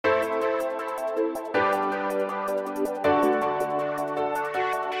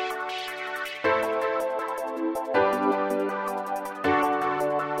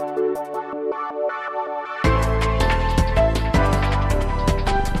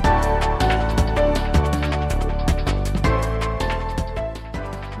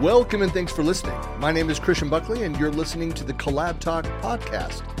Welcome and thanks for listening. My name is Christian Buckley and you're listening to the Collab Talk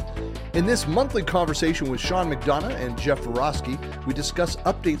podcast. In this monthly conversation with Sean McDonough and Geoff Varosky, we discuss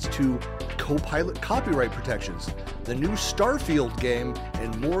updates to Copilot copyright protections, the new Starfield game,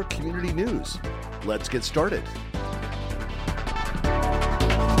 and more community news. Let's get started.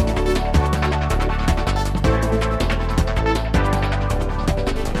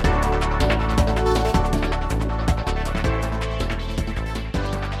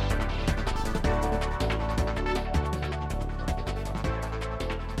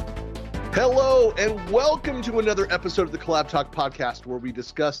 Hello, and welcome to another episode of the Collab Talk podcast, where we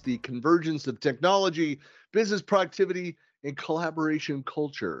discuss the convergence of technology, business productivity, and collaboration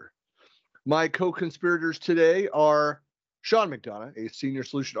culture. My co-conspirators today are Sean McDonough, a senior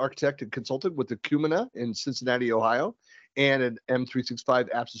solution architect and consultant with Acumina in Cincinnati, Ohio, and an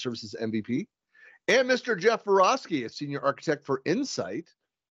M365 Apps and Services MVP, and Mr. Geoff Varosky, a senior architect for Insight,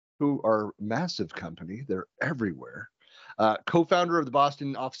 who are a massive company. They're everywhere. Co-founder of the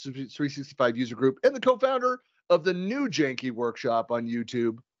Boston Office 365 user group, and the co-founder of the new Janky Workshop on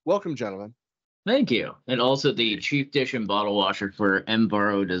YouTube. Welcome, gentlemen. Thank you. And also the chief dish and bottle washer for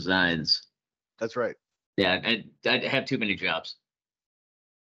Mbaro Designs. That's right. Yeah, I have too many jobs.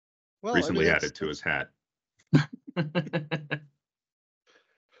 Well, recently added to his hat.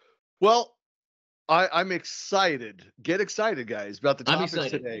 Well, I'm excited. Get excited, guys, about the topics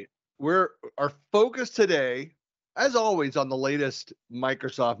today. Our focus today, as always, on the latest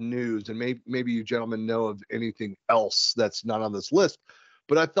Microsoft news, and maybe you gentlemen know of anything else that's not on this list,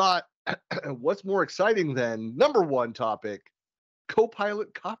 but I thought, what's more exciting than number one topic,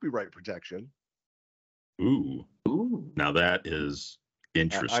 Copilot copyright protection? Ooh. Now that is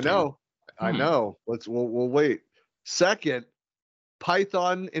interesting. I know. We'll wait. Second,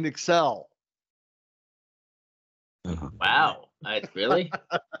 Python in Excel. Wow. Really?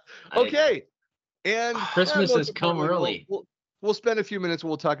 Okay. And Christmas has come early. We'll spend a few minutes and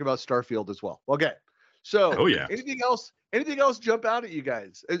we'll talk about Starfield as well. Okay. So, anything else jump out at you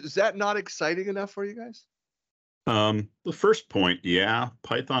guys? Is that not exciting enough for you guys? The first point,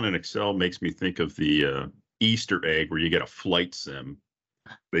 Python and Excel makes me think of the Easter egg where you get a flight sim.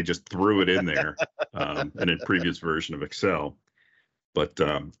 They just threw it in there in a previous version of Excel. But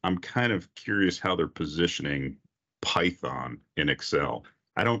I'm kind of curious how they're positioning Python in Excel.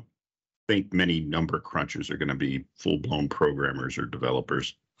 I don't think many number crunchers are going to be full-blown programmers or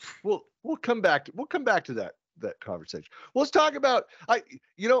developers. We'll come back to that conversation. Let's talk about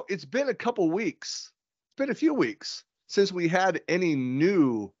it's been a couple weeks. It's been a few weeks since we had any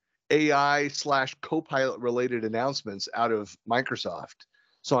new AI/Copilot related announcements out of Microsoft.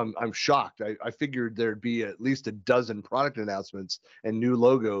 So I'm shocked. I figured there'd be at least a dozen product announcements and new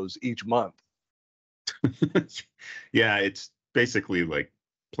logos each month. Yeah, it's basically like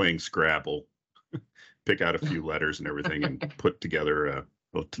playing Scrabble. Pick out a few letters and everything and put together a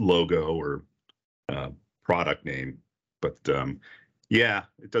logo or a product name. But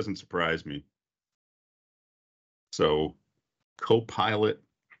it doesn't surprise me. So Copilot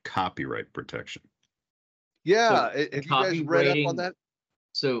copyright protection. Yeah, have you guys read up on that?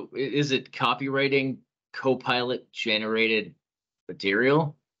 So is it copywriting Copilot generated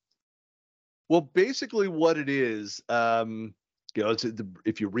material? Well, basically what it is,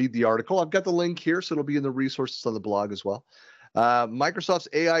 if you read the article, I've got the link here, so it'll be in the resources on the blog as well. Microsoft's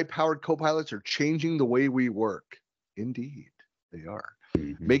AI-powered copilots are changing the way we work. Indeed, they are.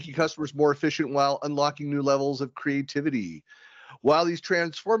 Mm-hmm. Making customers more efficient while unlocking new levels of creativity. While these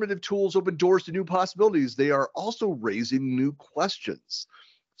transformative tools open doors to new possibilities, they are also raising new questions.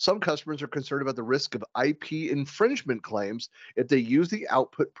 Some customers are concerned about the risk of IP infringement claims if they use the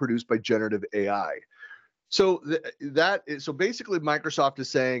output produced by generative AI. So basically Microsoft is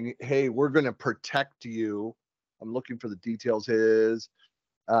saying, hey, we're going to protect you. I'm looking for the details. If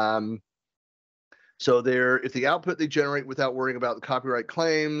the output they generate without worrying about the copyright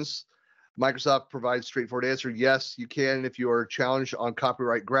claims, Microsoft provides straightforward answer. Yes, you can. If you are challenged on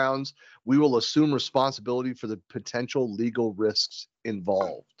copyright grounds, we will assume responsibility for the potential legal risks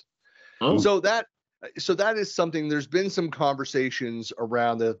involved. Oh. So that is something. There's been some conversations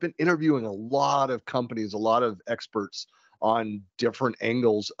around that. I've been interviewing a lot of companies, a lot of experts on different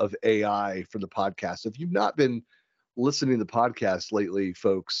angles of AI for the podcast. If you've not been listening to the podcast lately,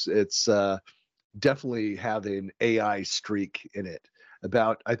 folks, it's definitely have an AI streak in it.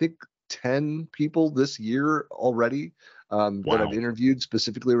 About, I think, 10 people this year already that I've interviewed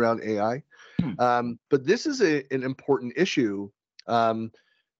specifically around AI. But this is an important issue.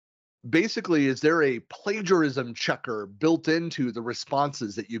 Basically, is there a plagiarism checker built into the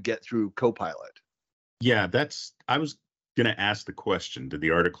responses that you get through Copilot? Yeah, I was going to ask the question, did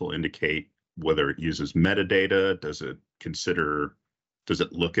the article indicate whether it uses metadata? Does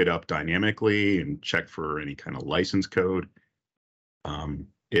it look it up dynamically and check for any kind of license code?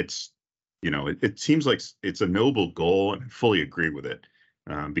 It's, it seems like it's a noble goal, and I fully agree with it,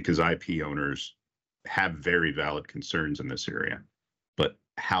 because IP owners have very valid concerns in this area. But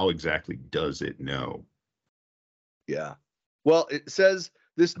how exactly does it know? Yeah. Well, it says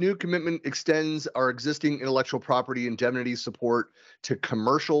this new commitment extends our existing intellectual property indemnity support to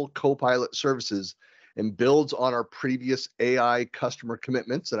commercial Copilot services and builds on our previous AI customer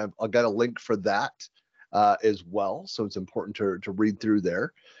commitments. And I've got a link for that as well. So it's important to read through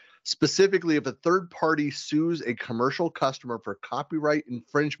there. Specifically, if a third party sues a commercial customer for copyright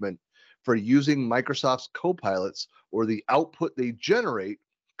infringement for using Microsoft's Copilots or the output they generate,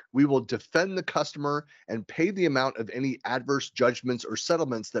 we will defend the customer and pay the amount of any adverse judgments or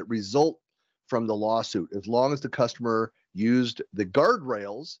settlements that result from the lawsuit, as long as the customer used the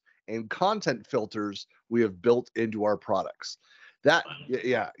guardrails and content filters we have built into our products. That,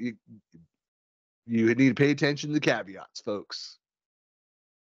 yeah, you need to pay attention to the caveats, folks.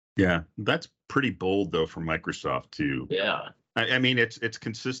 Yeah, that's pretty bold, though, from Microsoft too. Yeah. I mean, it's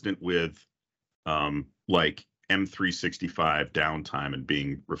consistent with like M365 downtime and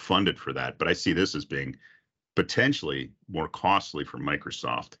being refunded for that. But I see this as being potentially more costly for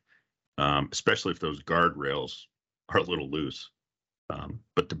Microsoft, especially if those guardrails are a little loose.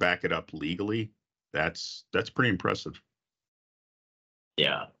 But to back it up legally, that's pretty impressive.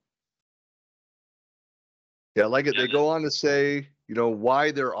 Yeah. Yeah, like it. They go on to say,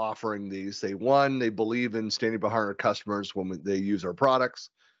 why they're offering these. They believe in standing behind our customers when they use our products.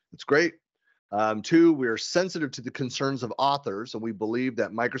 It's great. 2, we are sensitive to the concerns of authors, and we believe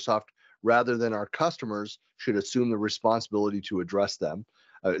that Microsoft, rather than our customers, should assume the responsibility to address them.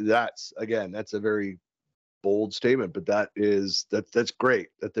 That's a very bold statement, but that's great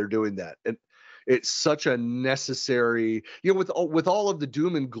that they're doing that. And it's such a necessary, with all of the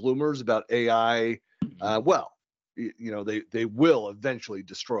doom and gloomers about AI. They will eventually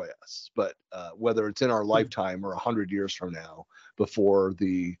destroy us, but whether it's in our lifetime or 100 years from now, before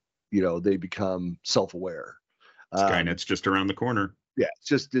they become self-aware. Skynet's just around the corner. Yeah,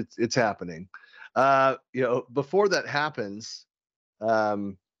 it's happening. Before that happens,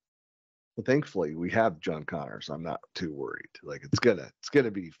 well, thankfully we have John Connor, so I'm not too worried. Like it's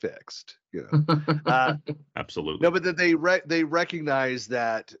gonna be fixed. Absolutely. No, but that they recognize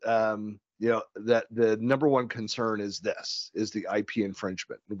that that the number one concern is the IP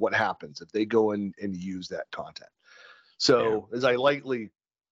infringement and what happens if they go in and use that content. So as I lightly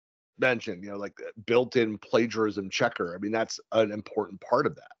mentioned, like built-in plagiarism checker. I mean, that's an important part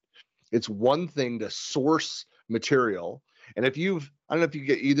of that. It's one thing to source material, and I don't know if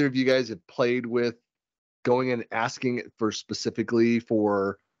either of you guys have played with going and asking it specifically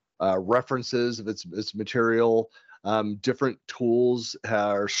for references of its material. Different tools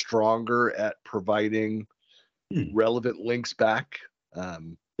are stronger at providing relevant links back. I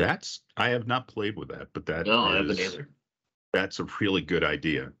have not played with that, but I haven't either. That's a really good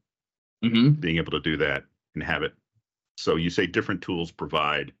idea. Mm-hmm. Being able to do that and have it. So you say different tools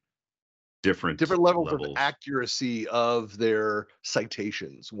provide different levels of accuracy of their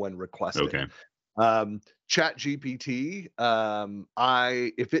citations when requested. Okay. ChatGPT,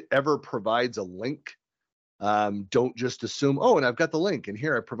 if it ever provides a link, don't just assume, and I've got the link, and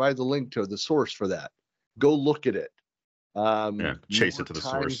here I provide the link to the source for that. Go look at it. Chase it to the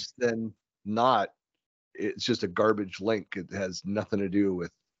source. Then not, it's just a garbage link. It has nothing to do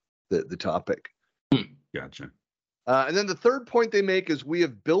with the topic. Gotcha. And then the third point they make is we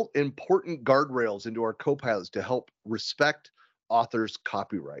have built important guardrails into our copilots to help respect authors'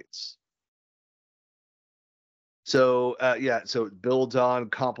 copyrights. So so it builds on,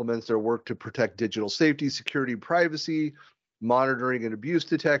 complements their work to protect digital safety, security, privacy, monitoring and abuse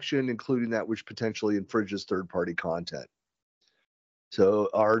detection, including that which potentially infringes third-party content. So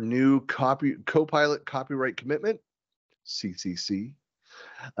our new Copilot copyright commitment, CCC,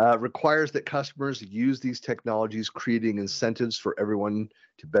 requires that customers use these technologies, creating incentives for everyone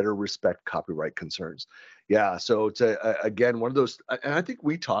to better respect copyright concerns. Yeah, so it's again one of those, and I think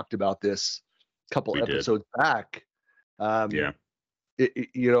we talked about this a couple episodes back.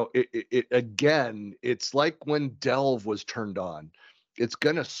 It again, it's like when Delve was turned on. It's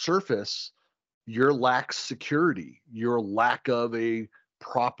going to surface your lack of security, your lack of a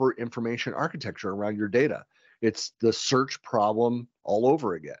proper information architecture around your data. It's the search problem all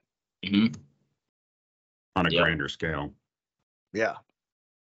over again. Mm-hmm. On a grander scale. Yeah.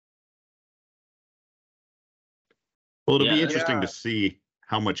 Well, it'll be interesting to see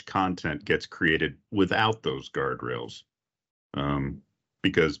how much content gets created without those guardrails.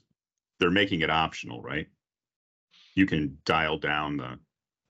 because they're making it optional, right? You can dial down the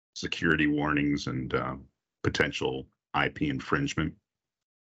security warnings and potential IP infringement.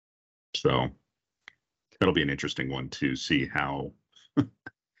 So that'll be an interesting one to see how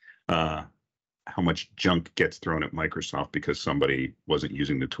much junk gets thrown at Microsoft because somebody wasn't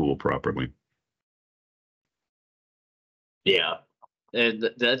using the tool properly. Yeah. And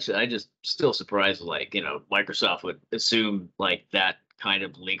that's, I just still surprised, like, Microsoft would assume like that kind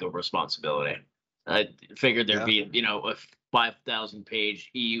of legal responsibility. I figured there'd be, a 5,000 page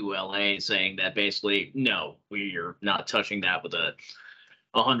EULA saying that basically, no, you're not touching that with a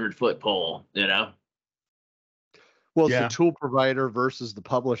 100-foot pole, Well, it's the tool provider versus the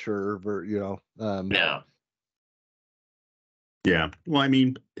publisher, yeah. Yeah. Well, I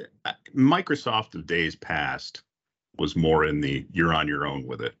mean, Microsoft of days past was more in the you're on your own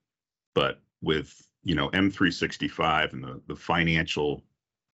with it. But with, M365 and the financial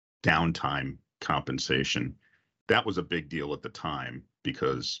downtime compensation, that was a big deal at the time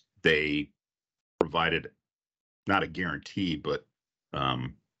because they provided not a guarantee, but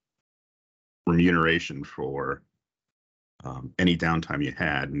remuneration for any downtime you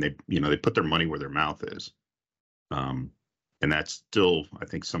had. And they put their money where their mouth is. And that's still, I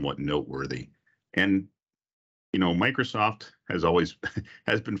think, somewhat noteworthy. And, Microsoft has always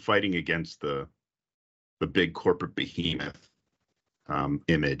has been fighting against the big corporate behemoth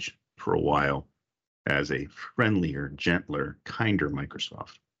image for a while as a friendlier, gentler, kinder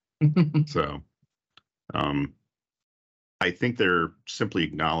Microsoft. So I think they're simply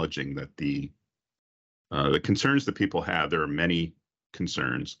acknowledging that the concerns that people have, there are many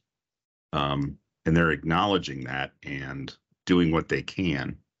concerns, and they're acknowledging that and doing what they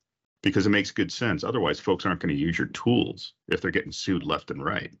can because it makes good sense. Otherwise, folks aren't going to use your tools if they're getting sued left and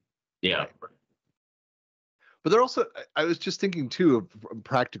right. Yeah. But they're also, I was just thinking too of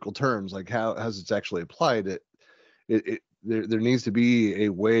practical terms, like how it's actually applied. There needs to be a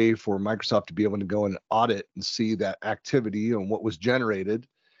way for Microsoft to be able to go and audit and see that activity and what was generated,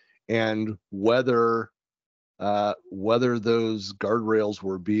 and whether those guardrails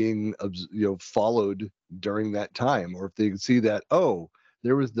were being followed during that time, or if they could see that, oh,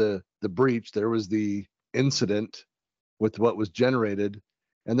 there was the breach, there was the incident with what was generated,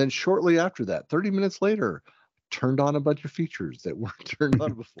 and then shortly after that, 30 minutes later, turned on a bunch of features that weren't turned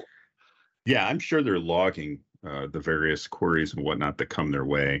on before. Yeah, I'm sure they're logging the various queries and whatnot that come their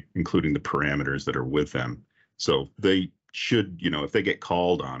way, including the parameters that are with them. So they should, if they get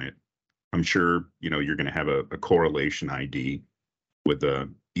called on it, I'm sure, you're going to have a correlation ID with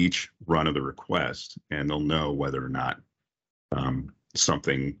each run of the request, and they'll know whether or not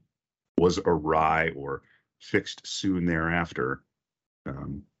something was awry or fixed soon thereafter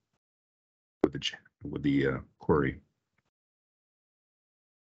with the query.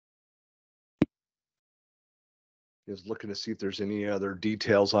 Is looking to see if there's any other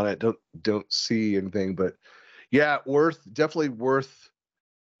details on it. Don't see anything, but yeah, definitely worth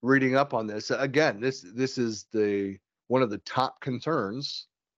reading up on this. Again, this is one of the top concerns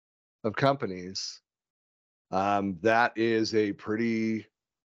of companies. That is a pretty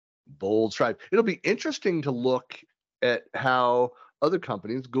bold stride. It'll be interesting to look at how other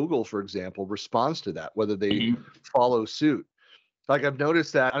companies, Google, for example, responds to that, whether they follow suit. Like I've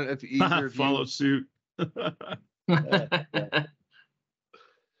noticed that. I don't know if either of follow suit. That's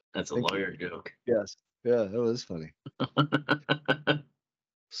a lawyer joke. Yes. Yeah, that was funny.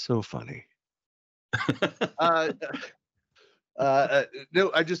 So funny. No,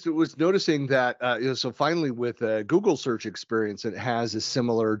 I just was noticing that, so finally with Google search experience, it has a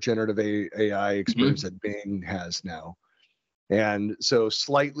similar generative AI experience that Bing has now. And so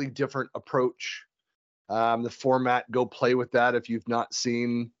slightly different approach. The format, go play with that if you've not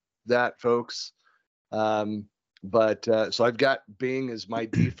seen that, folks. But so I've got Bing as my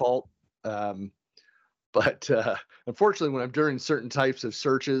default. But unfortunately, when I'm doing certain types of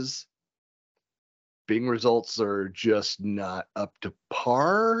searches, Bing results are just not up to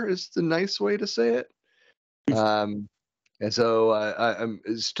par, is the nice way to say it. And so I'm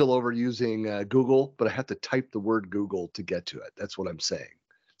still overusing Google, but I have to type the word Google to get to it. That's what I'm saying.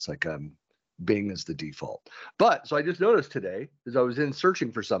 It's like Bing is the default. But so I just noticed today, as I was in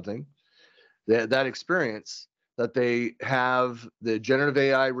searching for something, that experience, that they have the generative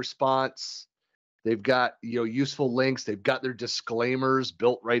AI response. They've got useful links. They've got their disclaimers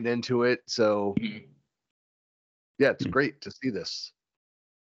built right into it. So yeah, it's great to see this.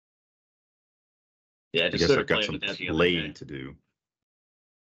 Yeah, I guess I've got some playing to do.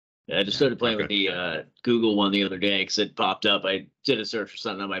 Yeah, I just started playing with the Google one the other day because it popped up. I did a search for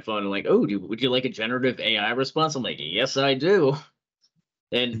something on my phone and like, oh, would you like a generative AI response? I'm like, yes, I do.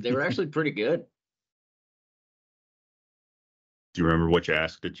 And they were actually pretty good. Do you remember what you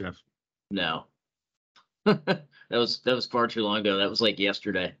asked it, Geoff? No. that was far too long ago. That was like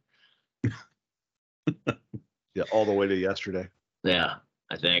yesterday. Yeah, all the way to yesterday. Yeah,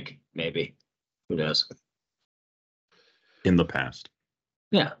 I think maybe. Who knows? In the past.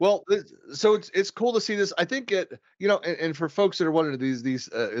 Yeah. Well, so it's cool to see this. I think and for folks that are wondering these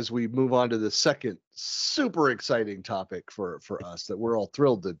as we move on to the second super exciting topic for us that we're all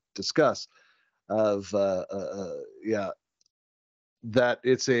thrilled to discuss of that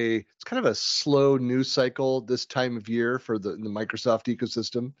it's kind of a slow news cycle this time of year for the Microsoft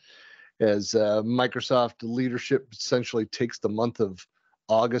ecosystem, as Microsoft leadership essentially takes the month of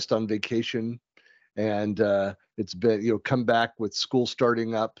August on vacation. And it's been, come back with school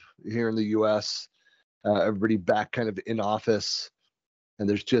starting up here in the U.S. Everybody back kind of in office, and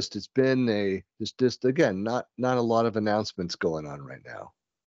it's been again not a lot of announcements going on right now.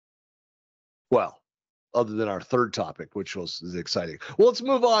 Well, other than our third topic, which is exciting. Well, let's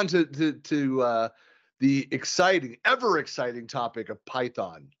move on to the ever exciting topic of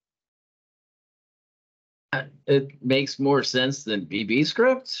Python. It makes more sense than VB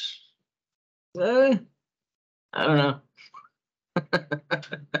script. I don't know.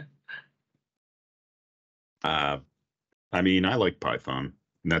 I mean, I like Python,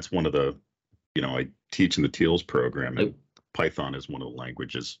 and that's one of the, I teach in the TEALS program, and Python is one of the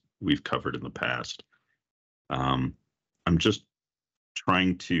languages we've covered in the past. I'm just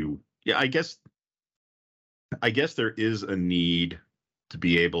trying to, I guess there is a need to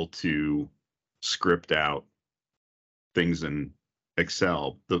be able to script out things in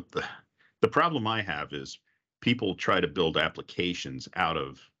Excel. The problem I have is people try to build applications out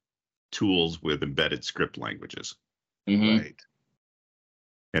of tools with embedded script languages. Mm-hmm. Right.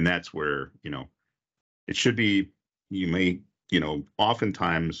 And that's where, it should be,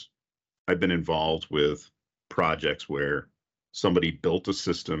 oftentimes I've been involved with projects where somebody built a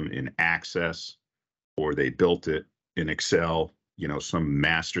system in Access, or they built it in Excel, some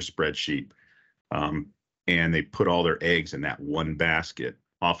master spreadsheet, and they put all their eggs in that one basket,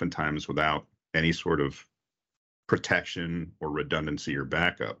 oftentimes without any sort of protection or redundancy or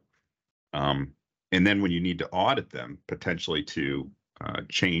backup. And then when you need to audit them, potentially to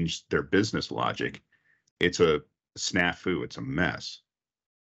change their business logic, it's a snafu, it's a mess.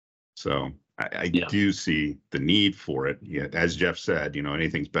 So I do see the need for it. Yeah, as Geoff said,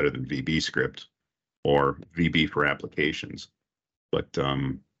 anything's better than VB script or VB for applications. But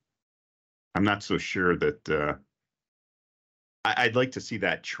I'm not so sure that I'd like to see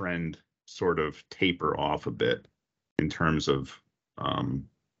that trend sort of taper off a bit in terms of,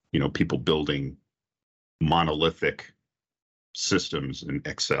 people building monolithic systems in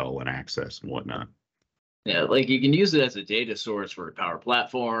Excel and Access and whatnot. Yeah, like you can use it as a data source for a Power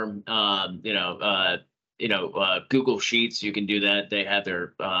Platform. Google Sheets, you can do that. They have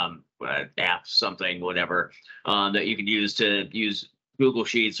their app, something, whatever, that you can use to use Google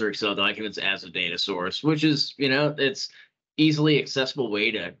Sheets or Excel documents as a data source, which is, it's easily accessible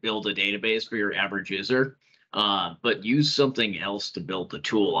way to build a database for your average user. But use something else to build the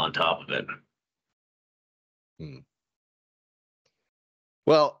tool on top of it.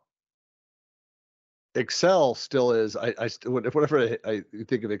 Well, Excel still is. Whenever I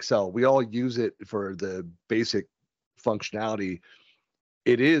think of Excel, we all use it for the basic functionality.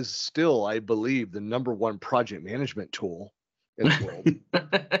 It is still, I believe, the #1 project management tool in the world.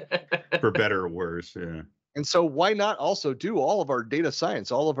 For better or worse, yeah. And so why not also do all of our data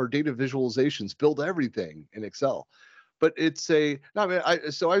science, all of our data visualizations, build everything in Excel? But it's I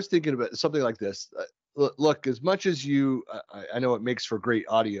was thinking about something like this. Look, as much as I know it makes for great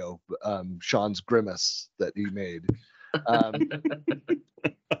audio, Sean's grimace that he made.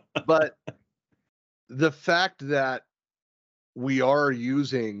 But the fact that we are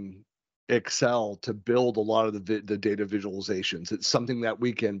using Excel to build a lot of the data visualizations, it's something that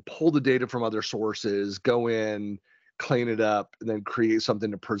we can pull the data from other sources, go in, clean it up, and then create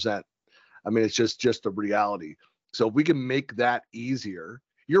something to present. I mean, it's just a reality. So if we can make that easier,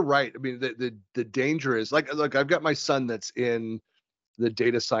 you're right. I mean, the danger is like I've got my son that's in the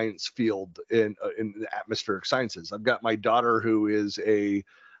data science field in the atmospheric sciences. I've got my daughter who is a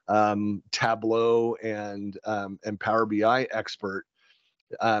Tableau and Power BI expert,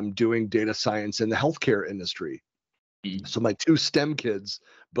 doing data science in the healthcare industry. So my two STEM kids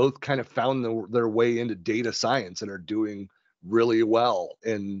both kind of found their way into data science and are doing really well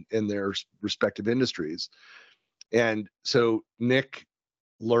in their respective industries. And so Nick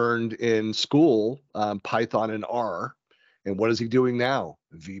learned in school Python and R. And what is he doing now?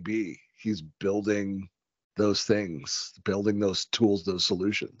 VB. He's building those things, building those tools, those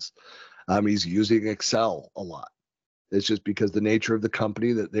solutions. He's using Excel a lot. It's just because the nature of the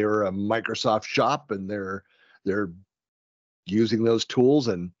company that they're a Microsoft shop and they're using those tools.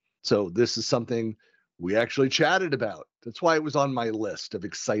 And so this is something we actually chatted about. That's why it was on my list of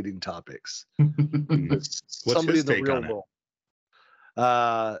exciting topics. What's somebody his in the take real on it? world.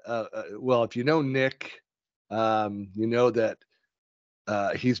 Well, if you know Nick, you know that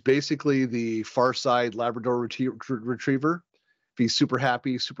he's basically the Far Side Labrador Retriever. If he's super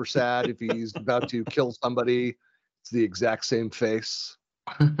happy, super sad, if he's about to kill somebody, it's the exact same face.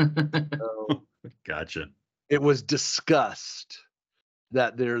 So Gotcha. it was discussed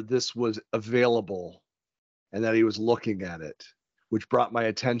that this was available and that he was looking at it, which brought my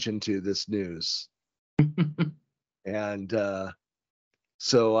attention to this news. And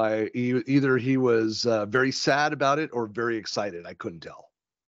so either he was very sad about it or very excited. I couldn't tell.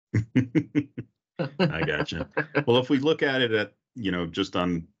 I gotcha. Well, if we look at it at, just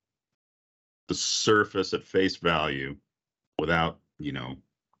on the surface at face value without,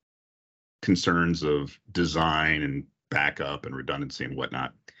 concerns of design and backup and redundancy and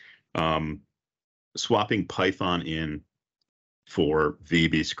whatnot, swapping Python in for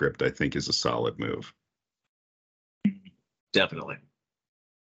VB script, I think, is a solid move. Definitely.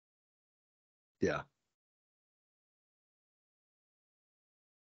 Yeah.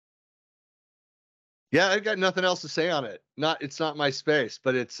 Yeah, I got nothing else to say on it. It's not my space,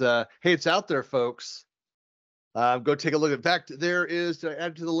 but it's hey, it's out there, folks. Go take a look. In fact, there is, did I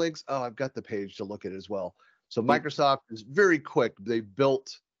add to the links? Oh, I've got the page to look at as well. So Microsoft is very quick. They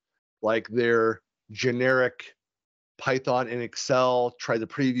built like their generic Python in Excel, try the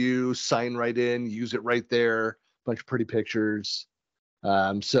preview, sign right in, use it right there, bunch of pretty pictures.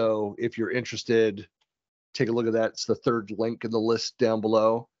 So if you're interested, take a look at that. It's the third link in the list down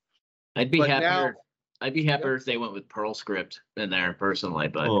below. I'd be happier if they went with Perl script in there personally,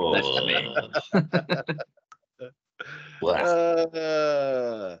 but that's just me.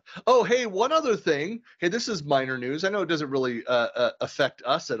 Oh, hey, one other thing. Hey, this is minor news. I know it doesn't really affect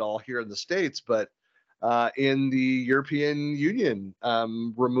us at all here in the States, but in the European Union,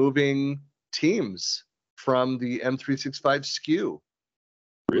 removing Teams from the M365 SKU.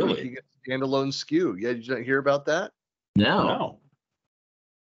 Really? You get standalone SKU. Yeah, did you not hear about that? No.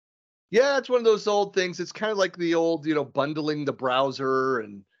 Yeah, it's one of those old things. It's kind of like the old, bundling the browser,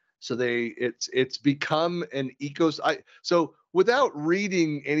 and so it's become an so without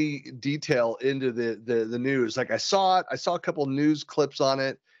reading any detail into the news, like I saw a couple news clips on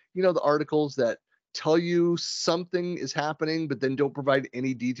it, the articles that tell you something is happening, but then don't provide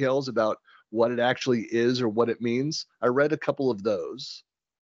any details about what it actually is or what it means. I read a couple of those,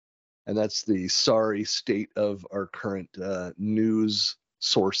 and that's the sorry state of our current news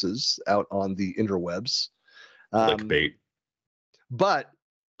sources out on the interwebs. Clickbait. But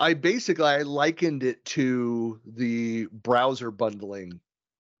I likened it to the browser bundling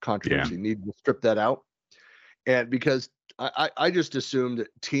controversy. Yeah. Need to strip that out. And because I just assumed that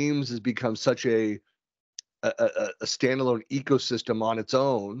Teams has become such a standalone ecosystem on its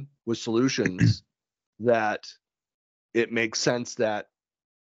own with solutions that it makes sense that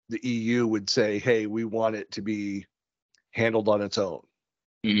the EU would say, hey, we want it to be handled on its own.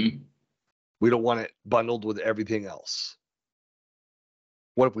 Mm-hmm. We don't want it bundled with everything else.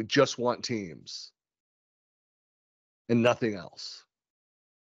 What if we just want Teams and nothing else?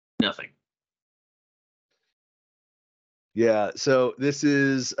 Nothing. Yeah, so this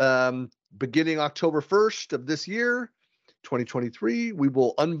is beginning October 1st of this year, 2023. We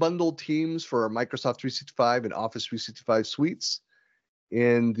will unbundle Teams for our Microsoft 365 and Office 365 suites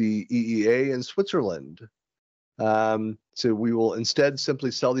in the EEA in Switzerland. So we will instead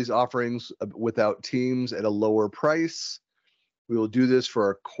simply sell these offerings without Teams at a lower price. We will do this for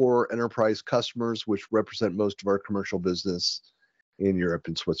our core enterprise customers, which represent most of our commercial business in Europe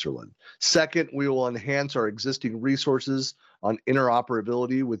and Switzerland. Second, we will enhance our existing resources on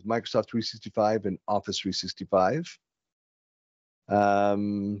interoperability with Microsoft 365 and Office 365.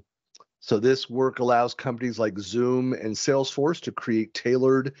 So this work allows companies like Zoom and Salesforce to create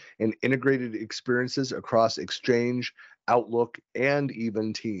tailored and integrated experiences across Exchange, Outlook, and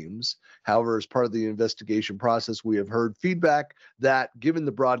even Teams. However, as part of the investigation process, we have heard feedback that given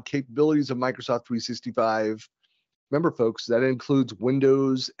the broad capabilities of Microsoft 365, remember folks, that includes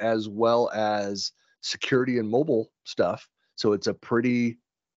Windows as well as security and mobile stuff. So it's a pretty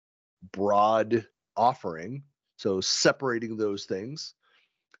broad offering. So separating those things.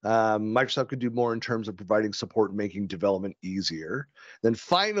 Microsoft could do more in terms of providing support and making development easier. Then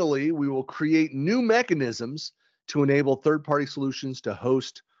finally, we will create new mechanisms to enable third-party solutions to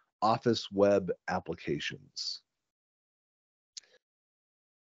host Office web applications.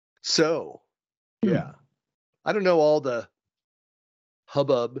 So, yeah, I don't know all the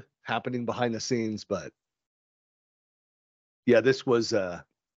hubbub happening behind the scenes, but yeah, this was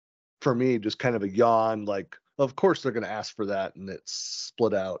for me just kind of a yawn. Like, of course they're going to ask for that, and it's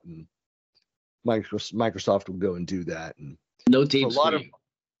split out, and Microsoft will go and do that. And no teams.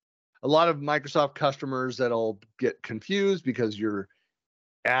 A lot of Microsoft customers that'll get confused because you're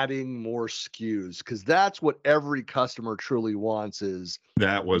adding more SKUs, because that's what every customer truly wants. Is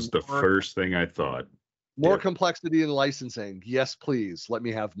that was the first thing I thought. More complexity in licensing. Yes, please. Let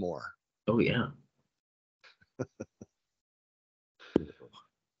me have more. Oh, yeah.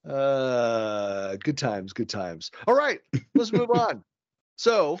 Good times, good times. All right, let's move on.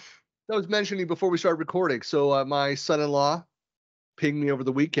 So, I was mentioning before we started recording. So, my son-in-law pinged me over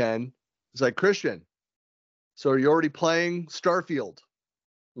the weekend. He's like, Christian, so are you already playing Starfield?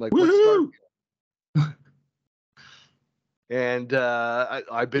 I'm like, what's Starfield? And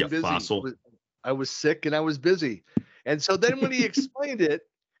I've been busy. Fossil. I was sick and I was busy. And so then when he explained it,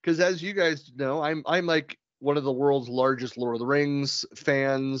 because as you guys know, I'm like one of the world's largest Lord of the Rings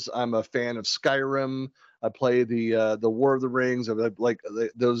fans. I'm a fan of Skyrim. I play the War of the Rings. I like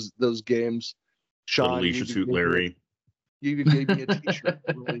those games. Sean, Little Leisure Suit Larry. You even gave me a t-shirt.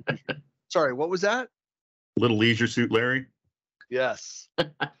 Sorry, what was that? Little Leisure Suit Larry. Yes.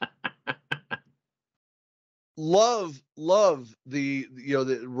 love the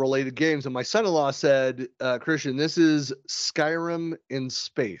the related games, and my son-in-law said, Christian, this is Skyrim in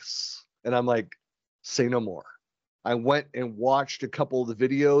space. And I'm like, say no more. I went and watched a couple of the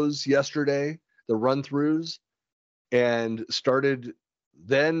videos yesterday, the run-throughs, and started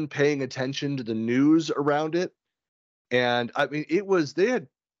then paying attention to the news around it. And I mean, they had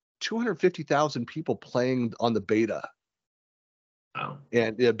 250,000 people playing on the beta. Wow.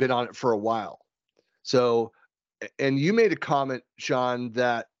 And it had been on it for a while. So, and you made a comment, Sean,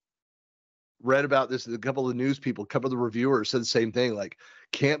 that read about this. A couple of the news people, a couple of the reviewers said the same thing. Like,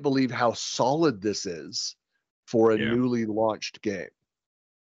 can't believe how solid this is for a newly launched game.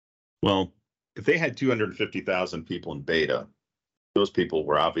 Well, if they had 250,000 people in beta, those people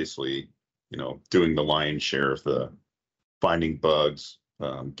were obviously, doing the lion's share of the finding bugs,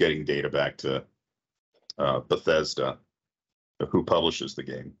 getting data back to Bethesda, who publishes the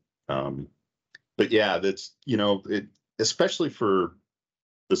game. But yeah, that's, especially for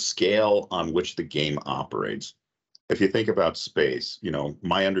the scale on which the game operates. If you think about space,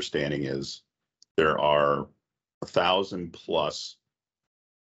 my understanding is there are 1,000+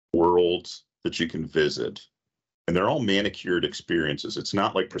 worlds that you can visit, and they're all manicured experiences. It's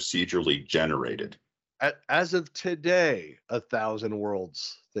not like procedurally generated. As of today, 1,000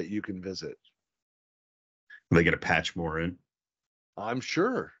 worlds that you can visit. Are they going to patch more in? I'm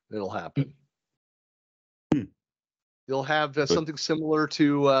sure it'll happen. You'll have something similar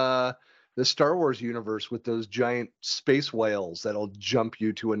to the Star Wars universe with those giant space whales that'll jump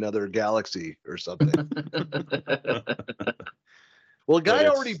you to another galaxy or something. Well, a guy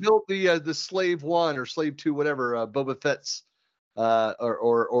already built the Slave 1 or Slave 2, whatever, Boba Fett's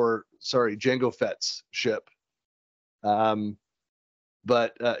Jango Fett's ship.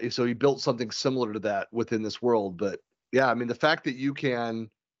 But so he built something similar to that within this world. But yeah, I mean, the fact that you can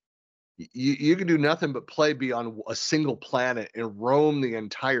do nothing but be on a single planet and roam the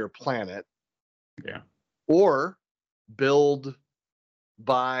entire planet. Yeah. Or build,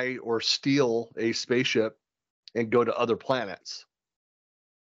 buy, or steal a spaceship and go to other planets.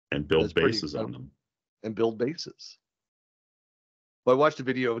 And build bases on them. And build bases. Well, I watched a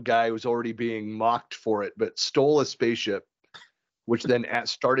video of a guy who was already being mocked for it, but stole a spaceship, which then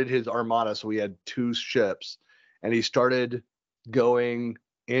started his armada. So we had 2 ships, and he started going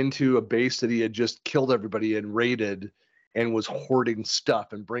into a base that he had just killed everybody and raided, and was hoarding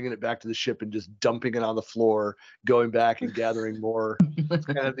stuff and bringing it back to the ship and just dumping it on the floor, going back and gathering more. It's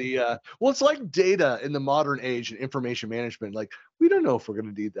kind of it's like data in the modern age and information management. Like, we don't know if we're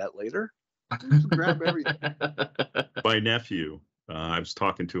going to need that later. Just grab everything. My nephew, I was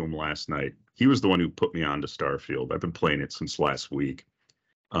talking to him last night. He was the one who put me on to Starfield. I've been playing it since last week.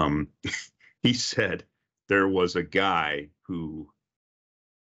 He said there was a guy who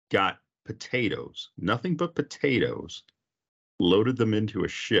got potatoes, nothing but potatoes, loaded them into a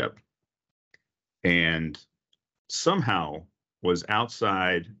ship, and somehow was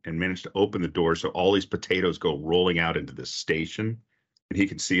outside and managed to open the door so all these potatoes go rolling out into the station, and he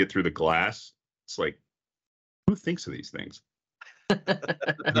can see it through the glass. It's like, who thinks of these things?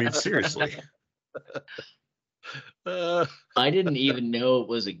 I mean, seriously. I didn't even know it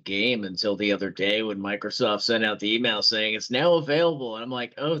was a game until the other day when Microsoft sent out the email saying it's now available. And I'm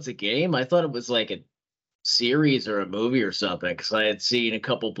like, oh, it's a game? I thought it was like a series or a movie or something, because I had seen a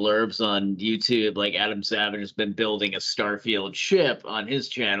couple blurbs on YouTube, like Adam Savage has been building a Starfield ship on his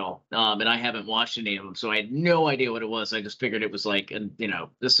channel, and I haven't watched any of them, so I had no idea what it was. I just figured it was like a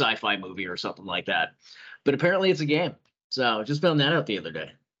sci-fi movie or something like that. But apparently it's a game. So just found that out the other day.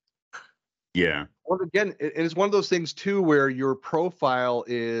 Yeah. Well, again, it's one of those things too where your profile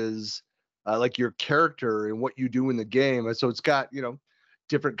is like your character and what you do in the game. And so it's got,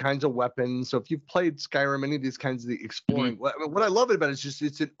 different kinds of weapons. So if you've played Skyrim, any of these kinds of the exploring, what I love about it is just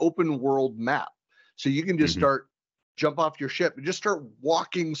it's an open world map. So you can just jump off your ship and just start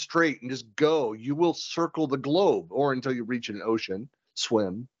walking straight and just go. You will circle the globe or until you reach an ocean,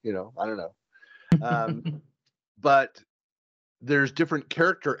 swim, I don't know. But there's different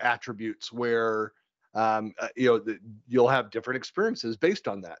character attributes where you'll have different experiences based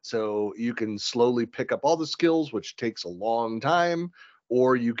on that. So you can slowly pick up all the skills, which takes a long time,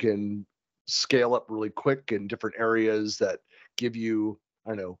 or you can scale up really quick in different areas that give you, I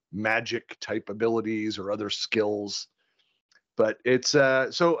don't know, magic type abilities or other skills. But it's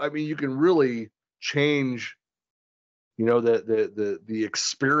you can really change, the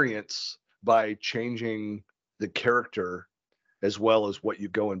experience by changing the character as well as what you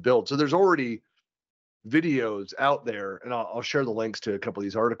go and build. So there's already videos out there, and I'll share the links to a couple of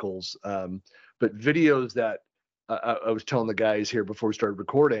these articles, but videos that I was telling the guys here before we started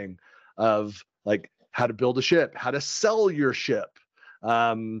recording of like how to build a ship, how to sell your ship,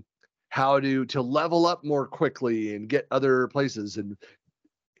 how to level up more quickly and get other places, and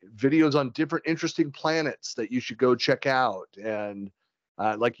videos on different interesting planets that you should go check out. And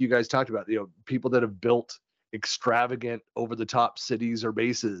like you guys talked about, people that have built extravagant over the top cities or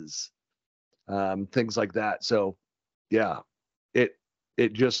bases, things like that. So yeah,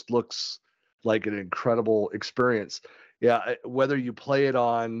 it just looks like an incredible experience. Yeah, whether you play it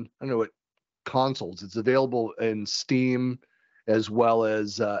on, I don't know what consoles, it's available in Steam as well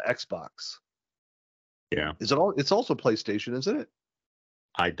as Xbox. Yeah. Is it all? It's also PlayStation, isn't it?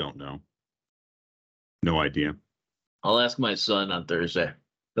 I don't know. No idea. I'll ask my son on Thursday.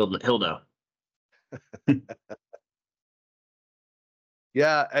 He'll know.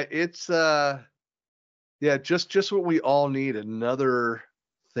 Yeah, it's just what we all need, another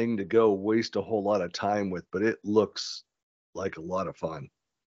thing to go waste a whole lot of time with, but it looks like a lot of fun.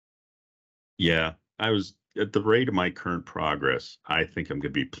 Yeah, I was at the rate of my current progress, I think I'm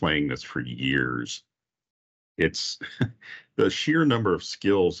going to be playing this for years. It's the sheer number of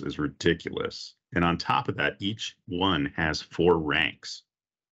skills is ridiculous. And on top of that, each one has 4 ranks.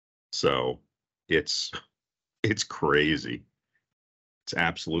 So it's crazy. It's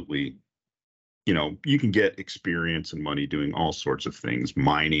absolutely, you can get experience and money doing all sorts of things.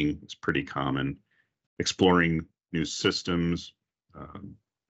 Mining is pretty common. Exploring new systems,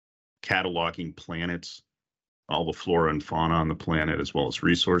 cataloging planets, all the flora and fauna on the planet, as well as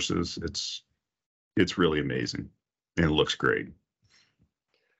resources. It's really amazing, and it looks great.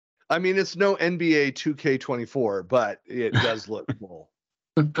 I mean, it's no NBA 2K24, but it does look cool.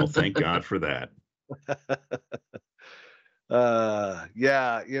 Well, thank God for that.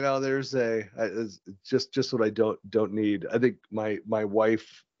 Yeah, there's it's just what I don't need. I think my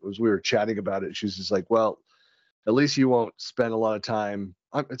wife, as we were chatting about it, she's just like, well, at least you won't spend a lot of time.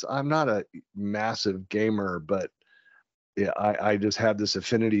 I'm not a massive gamer, but yeah, I just have this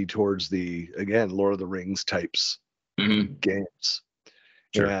affinity towards the, again, Lord of the Rings types games.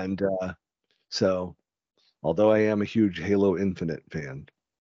 Sure. And so although I am a huge Halo Infinite fan,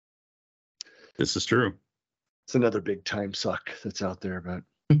 this is true. it's another big time suck that's out there. But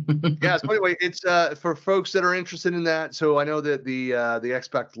yeah, so anyway, it's for folks that are interested in that. So I know that the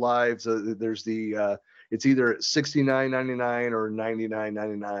Xbox Live, there's the it's either $69.99 or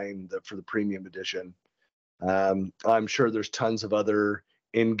 $99.99 for the premium edition. I'm sure there's tons of other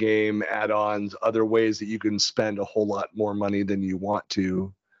in-game add-ons, other ways that you can spend a whole lot more money than you want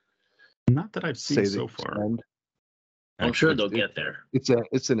to. Not that I've seen so far. I'm sure they'll get there.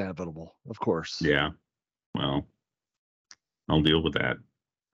 It's inevitable, of course. Yeah. Well, I'll deal with that.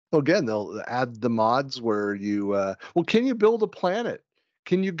 Well, again, they'll add the mods where you can you build a planet?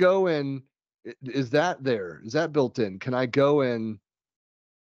 Can you go and is that there? Is that built in? Can I go and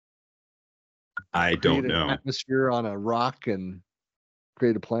I don't know. An atmosphere on a rock and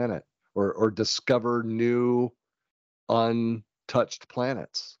create a planet or discover new untouched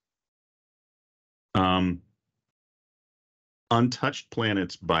planets? Untouched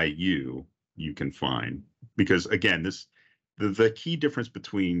planets by you can find, because again, the key difference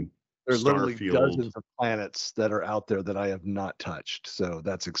between There's literally Starfield, dozens of planets that are out there that I have not touched. So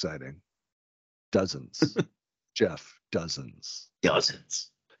that's exciting. Dozens. Geoff, dozens.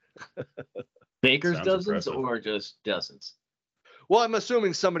 Dozens. Baker's Sounds dozens impressive. or just dozens? Well, I'm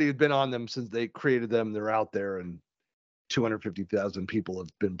assuming somebody had been on them since they created them. They're out there, and 250,000 people have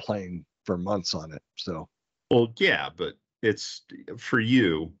been playing for months on it. So, well, yeah, but it's for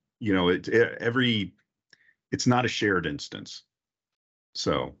you, it's not a shared instance.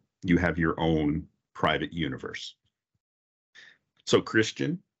 So you have your own private universe. So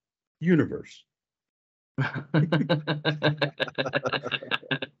Christian universe.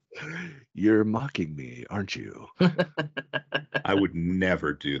 you're mocking me, aren't you? I would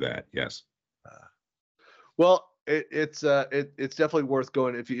never do that. Yes. Well, it's definitely worth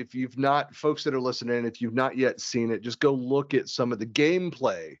going. If you've not, folks that are listening, if you've not yet seen it, just go look at some of the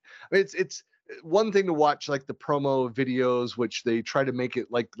gameplay. I mean, it's one thing to watch like the promo videos, which they try to make it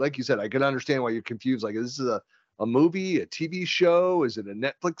like you said. I can understand why you're confused. Like, is this a movie, a TV show? Is it a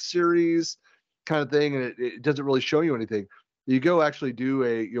Netflix series kind of thing? And it doesn't really show you anything. You go actually do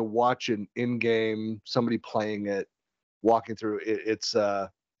you'll watch an in-game, somebody playing it, walking through it.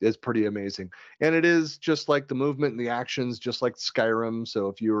 It's pretty amazing. And it is just like the movement and the actions, just like Skyrim. So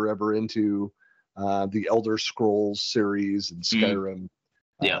if you were ever into the Elder Scrolls series and Skyrim,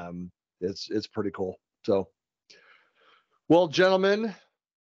 it's pretty cool. So, well, gentlemen,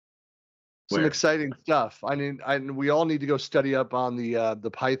 some exciting stuff. I mean, we all need to go study up on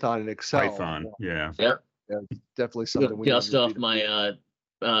the Python and Excel. Python, yeah. Yep. Yeah, it's definitely something we dust off my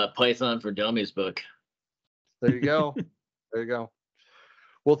Python for Dummies book. There you go. There you go.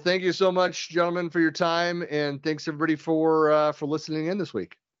 Well, thank you so much, gentlemen, for your time, and thanks everybody for listening in this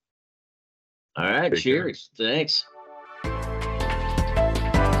week. All right, Take cheers. Care. Thanks.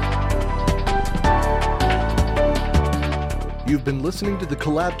 You've been listening to the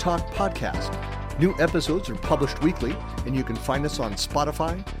Collab Talk podcast. New episodes are published weekly, and you can find us on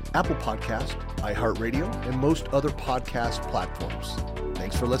Spotify, Apple Podcast, iHeartRadio, and most other podcast platforms.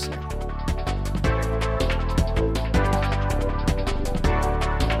 Thanks for listening.